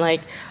 And I'm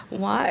like,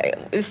 why?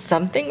 Is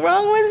something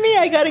wrong with me?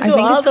 I got to go I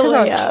think all it's the because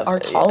way up. our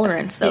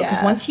tolerance, though. Because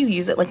Yeah. once you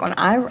use it, like when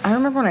I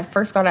remember when I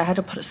first got it, I had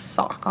to put a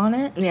sock on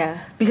it. Yeah.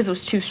 Because it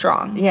was too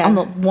strong Yeah. on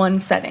the one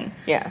setting.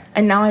 Yeah.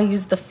 And now I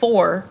use the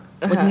 4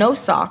 with no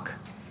sock,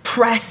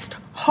 pressed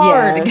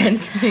hard Yes.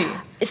 against me.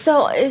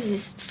 So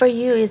for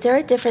you, is there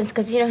a difference?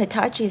 Because,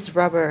 Hitachi is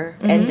rubber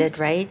ended,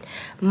 right?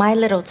 My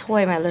little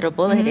toy, my little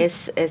bullet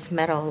is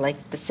metal,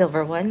 like the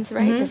silver ones,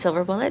 right? The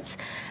silver bullets.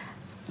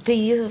 Do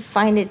you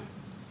find it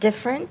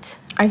different?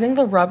 I think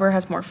the rubber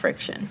has more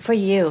friction. For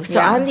you. So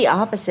Yeah. I'm the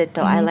opposite,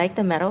 though. I like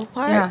the metal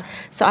part. Yeah.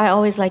 So I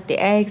always like the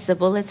eggs, the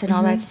bullets, and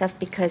all that stuff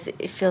because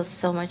it feels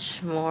so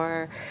much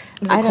more.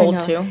 Is I it don't cold,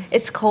 know. too?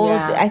 It's cold.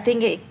 Yeah. I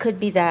think it could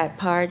be that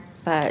part.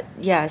 But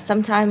yeah,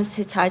 sometimes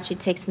Hitachi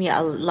takes me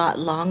a lot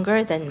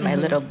longer than my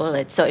little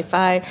bullet. So if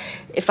I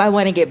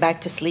want to get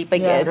back to sleep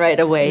again right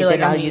away, You're like,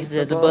 then I'm I'll gonna use use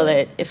the the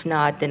bullet. If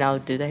not, then I'll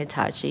do the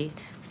Hitachi.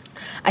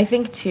 I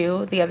think,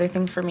 too, the other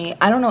thing for me,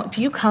 I don't know,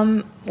 do you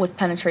come with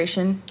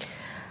penetration?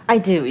 I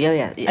do, yeah.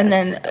 Yes. And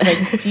then,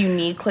 like, do you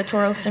need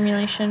clitoral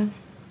stimulation?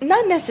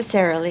 Not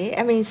necessarily.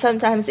 I mean,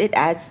 sometimes it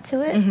adds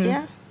to it,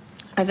 yeah.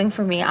 I think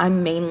for me, I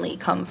mainly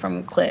come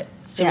from clit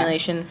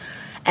stimulation.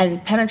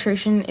 And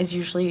penetration is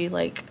usually,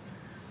 like,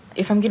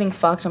 if I'm getting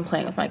fucked, I'm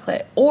playing with my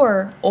clit.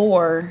 Or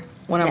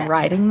when I'm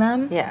riding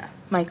them,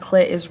 my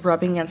clit is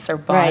rubbing against their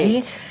body.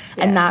 Right.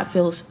 And that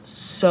feels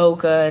so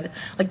good.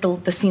 Like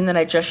the scene that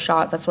I just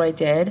shot, that's what I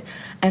did.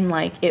 And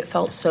like it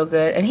felt so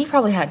good. And he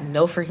probably had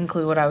no freaking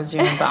clue what I was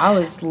doing, but I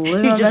was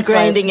living You're my just best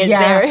grinding life. it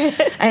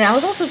there. And I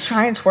was also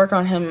trying to twerk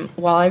on him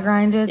while I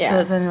grinded, so Yeah.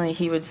 that then like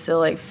he would still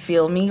like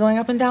feel me going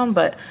up and down.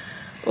 But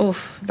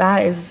oof,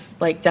 that is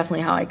like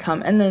definitely how I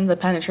come. And then the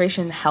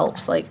penetration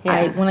helps. Like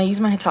when I use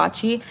my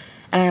Hitachi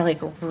and I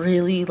like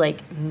really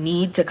like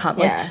need to come.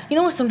 Like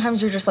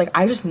sometimes you're just like,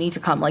 I just need to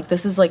come. Like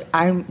this is like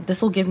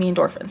this will give me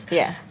endorphins.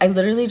 Yeah. I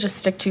literally just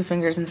stick 2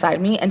 fingers inside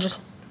me and just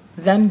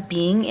them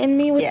being in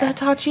me with the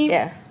Hitachi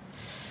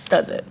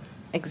does it.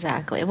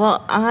 Exactly.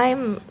 Well,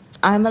 I'm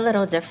a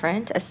little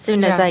different. As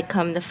soon as I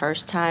come the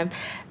first time,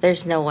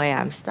 there's no way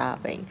I'm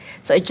stopping.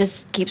 So it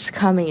just keeps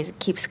coming. It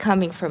keeps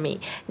coming for me.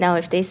 Now,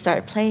 if they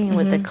start playing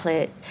with the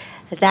clit,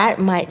 that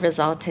might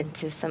result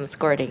into some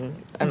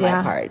squirting on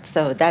my part.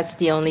 So that's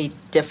the only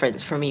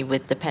difference for me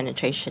with the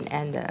penetration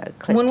and the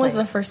clit. When was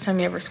the first time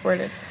you ever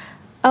squirted?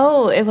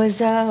 Oh, it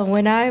was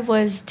when I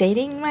was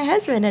dating my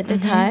husband at the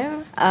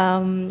time.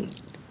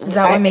 Is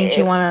that what made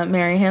you want to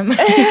marry him?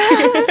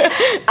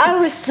 I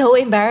was so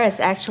embarrassed,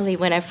 actually,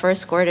 when I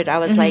first squirted. I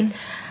was like,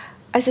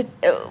 I said,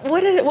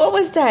 what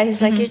was that?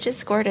 He's like, you just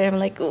squirted. I'm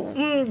like,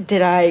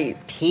 did I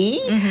pee?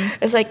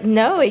 It's like,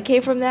 no, it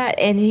came from that.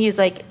 And he's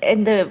like,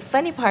 and the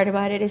funny part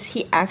about it is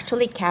he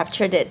actually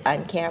captured it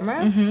on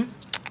camera. And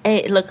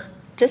it looked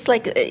just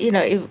like,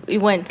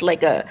 it went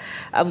like a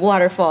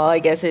waterfall, I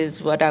guess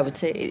is what I would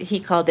say.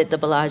 He called it the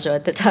Bellagio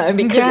at the time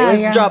because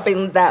it was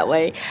dropping that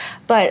way.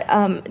 But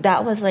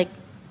that was like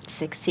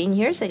 16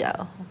 years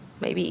ago,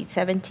 maybe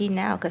 17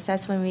 now, because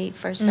that's when we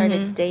first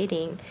started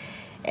dating.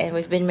 And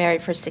we've been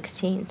married for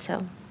 16,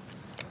 so.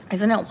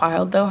 Isn't it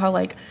wild, though, how,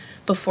 like,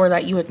 before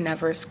that you had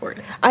never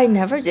squirted? I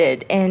never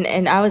did.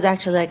 And I was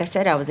actually, like I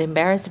said, I was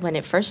embarrassed when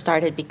it first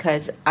started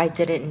because I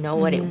didn't know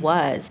what it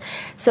was.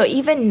 So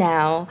even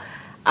now,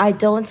 I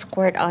don't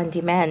squirt on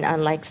demand,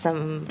 unlike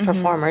some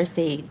performers.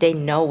 They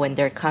know when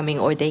they're coming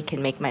or they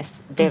can make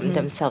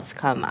themselves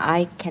come.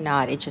 I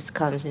cannot. It just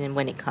comes in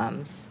when it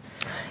comes.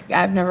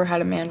 Yeah, I've never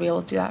had a man be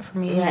able to do that for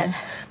me yet.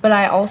 But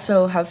I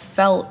also have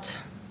felt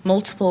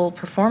multiple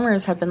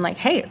performers have been like,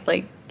 hey,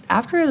 like,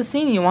 after the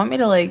scene, you want me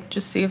to, like,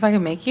 just see if I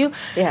can make you?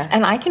 Yeah.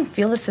 And I can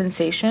feel the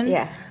sensation,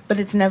 but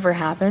it's never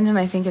happened. And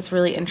I think it's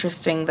really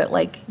interesting that,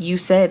 like you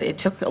said, it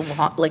took a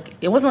lot, like,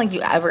 it wasn't like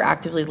you ever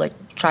actively, like,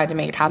 tried to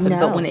make it happen.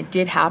 But when it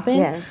did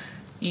happen,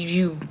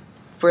 you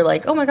were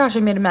like, oh my gosh, I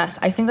made a mess.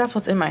 I think that's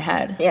what's in my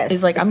head.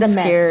 Is like, I'm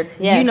scared.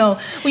 Yes. You know,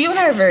 well, you and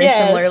I are very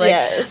similar. Like,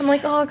 yes. I'm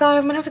like, oh God,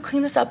 I'm going to have to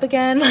clean this up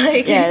again.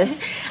 Like,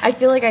 I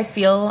feel like I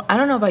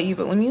don't know about you,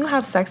 but when you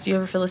have sex, do you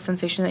ever feel the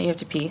sensation that you have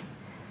to pee?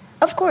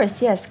 Of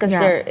course, yes, because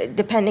they're,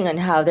 depending on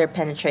how they're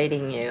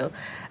penetrating you,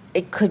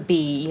 it could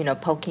be,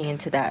 poking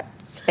into that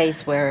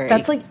space where...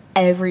 That's like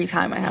every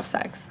time I have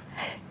sex.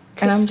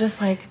 And I'm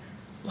just like,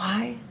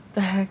 why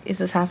the heck is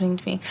this happening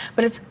to me?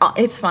 But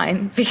it's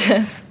fine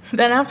because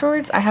then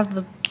afterwards I have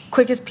the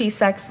quickest pee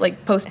sex,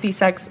 like post-pee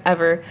sex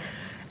ever,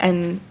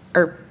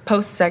 or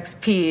post-sex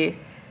pee.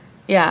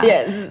 Yeah.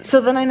 Yes.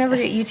 So then I never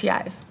get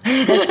UTIs.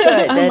 That's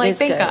good. I'm like,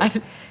 thank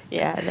God.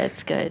 Yeah,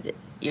 that's good.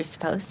 You're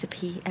supposed to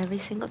pee every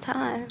single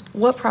time.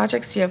 What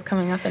projects do you have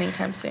coming up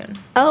anytime soon?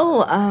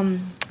 Oh,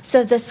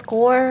 so the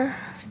score,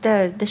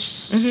 the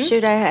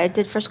shoot I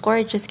did for Score,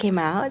 it just came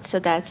out. So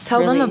that's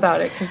Tell them about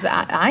it, because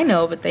I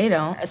know, but they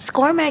don't.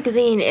 Score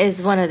magazine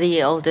is one of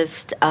the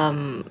oldest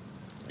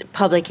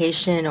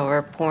publication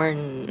or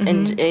porn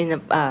in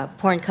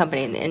porn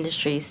company in the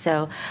industry.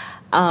 So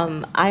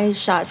I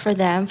shot for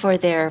them for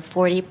their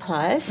 40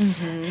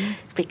 plus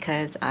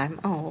because I'm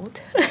old.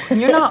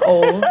 You're not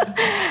old.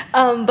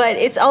 But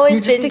it's always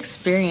You're been just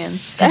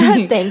experienced.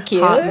 Thank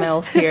you. Hot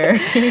MILF here.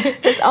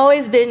 It's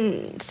always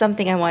been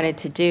something I wanted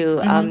to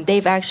do.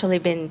 They've actually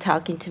been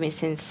talking to me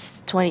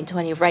since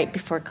 2020, right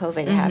before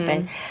COVID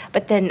happened.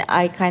 But then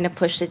I kind of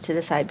pushed it to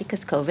the side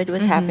because COVID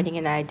was happening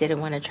and I didn't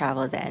want to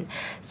travel then.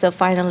 So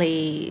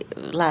finally,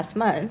 last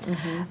month,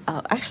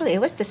 actually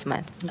it was this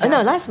month. Yeah. Oh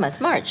no, last month,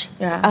 March.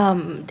 Yeah.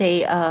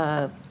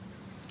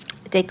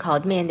 They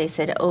called me and they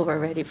said, "Oh, we're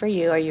ready for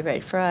you. Are you ready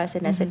for us?"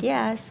 And I said,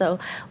 "Yeah." So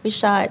we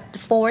shot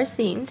 4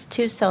 scenes,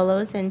 2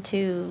 solos and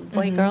 2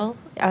 boy-girl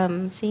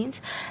scenes,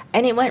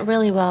 and it went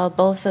really well.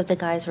 Both of the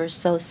guys were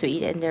so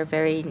sweet, and they're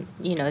very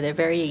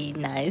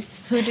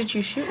nice. Who did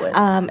you shoot with?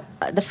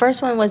 The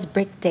first one was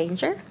Brick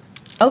Danger,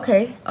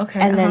 Okay.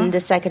 and then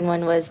the second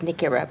one was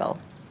Nikki Rebel.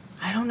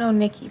 I don't know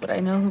Nikki, but I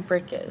know who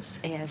Brick is.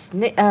 Yes,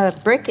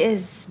 Brick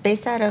is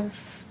based out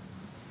of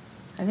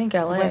I think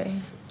LA.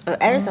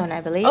 Arizona,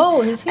 I believe.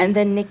 Oh, is he? And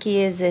then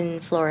Nikki is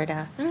in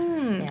Florida.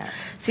 Yeah.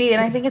 See,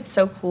 and I think it's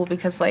so cool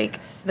because like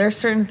there's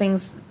certain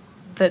things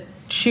that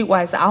shoot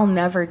wise I'll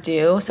never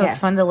do. So it's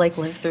fun to like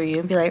live through you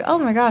and be like, oh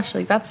my gosh,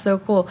 like that's so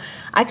cool.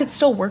 I could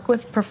still work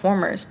with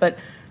performers, but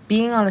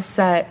being on a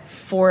set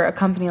for a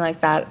company like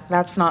that,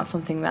 that's not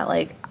something that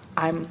like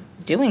I'm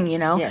doing, you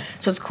know? Yes.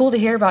 So it's cool to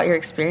hear about your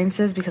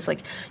experiences because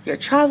like you're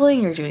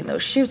traveling, you're doing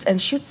those shoots, and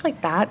shoots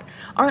like that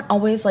aren't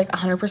always like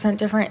 100%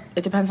 different.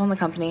 It depends on the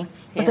company.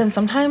 But then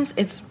sometimes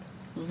it's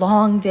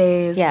long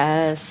days.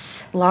 Yes.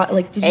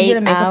 Like, did you get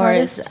a makeup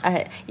artist?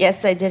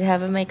 Yes, I did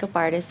have a makeup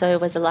artist, so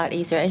it was a lot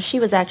easier. And she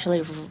was actually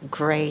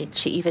great.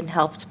 She even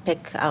helped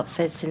pick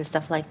outfits and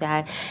stuff like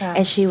that. Yeah.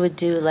 And she would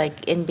do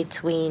like in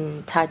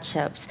between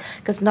touch-ups.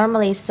 Because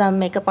normally some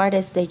makeup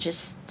artists, they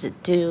just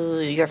do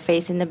your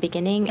face in the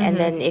beginning. And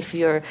then if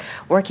you're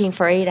working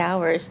for 8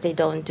 hours, they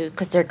don't do,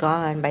 because they're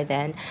gone by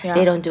then,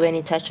 they don't do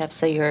any touch-ups.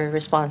 So you're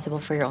responsible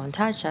for your own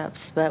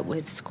touch-ups. But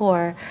with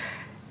Score,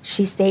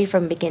 she stayed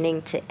from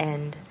beginning to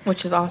end.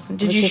 Which is awesome.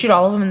 Did you shoot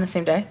all of them in the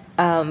same day?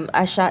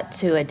 I shot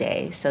 2 a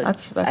day, so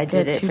that's I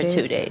good. did it 2 for days.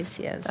 2 days.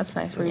 Yes, That's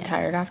nice. Were you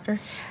tired after?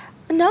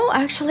 No,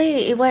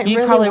 actually, it went You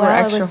really probably well.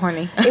 were extra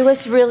horny. It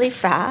was really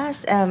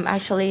fast.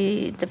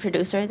 Actually, the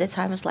producer at the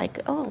time was like,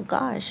 "Oh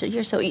gosh,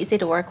 you're so easy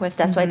to work with."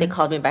 That's why they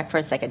called me back for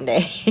a second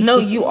day. No,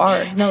 you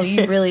are. No,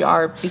 you really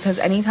are. Because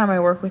anytime I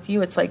work with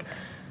you, it's like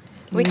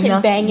we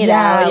can bang it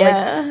out.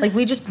 Yeah, like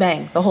we just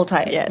bang the whole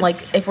time. Yes. Like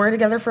if we're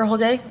together for a whole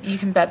day, you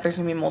can bet there's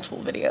gonna be multiple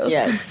videos.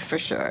 Yes, for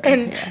sure.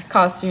 And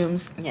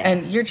costumes. Yeah.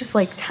 And you're just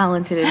like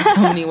talented in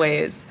so many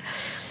ways.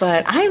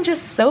 But I'm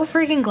just so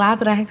freaking glad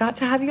that I got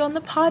to have you on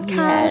the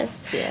podcast.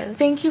 Yes.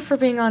 Thank you for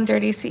being on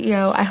Dirty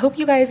CEO. I hope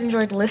you guys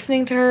enjoyed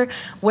listening to her.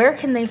 Where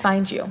can they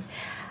find you?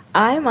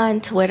 I'm on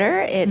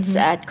Twitter. It's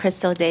at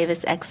Krystal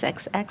Davis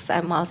XXX.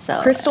 I'm also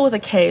Krystal with a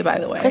K, by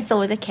the way. Krystal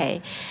with a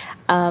K.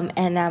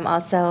 And I'm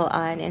also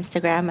on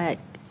Instagram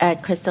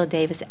at Krystal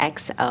Davis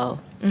XO.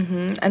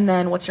 And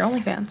then what's your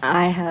OnlyFans?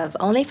 I have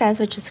OnlyFans,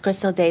 which is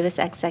Krystal Davis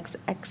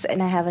XXX,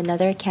 and I have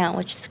another account,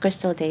 which is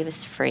Krystal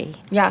Davis Free.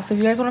 Yeah, so if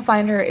you guys want to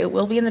find her, it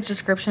will be in the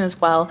description as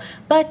well.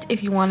 But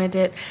if you wanted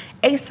it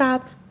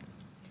ASAP,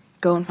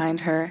 go and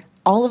find her.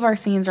 All of our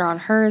scenes are on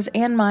hers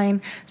and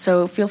mine,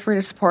 so feel free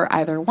to support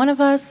either one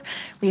of us.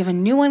 We have a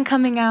new one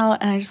coming out,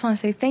 and I just want to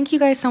say thank you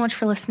guys so much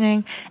for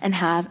listening, and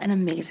have an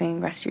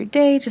amazing rest of your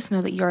day. Just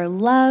know that you are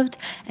loved,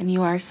 and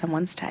you are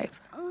someone's type.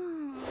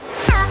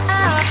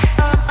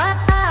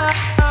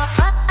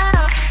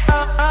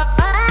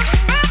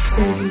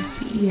 Dirty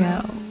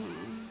CEO.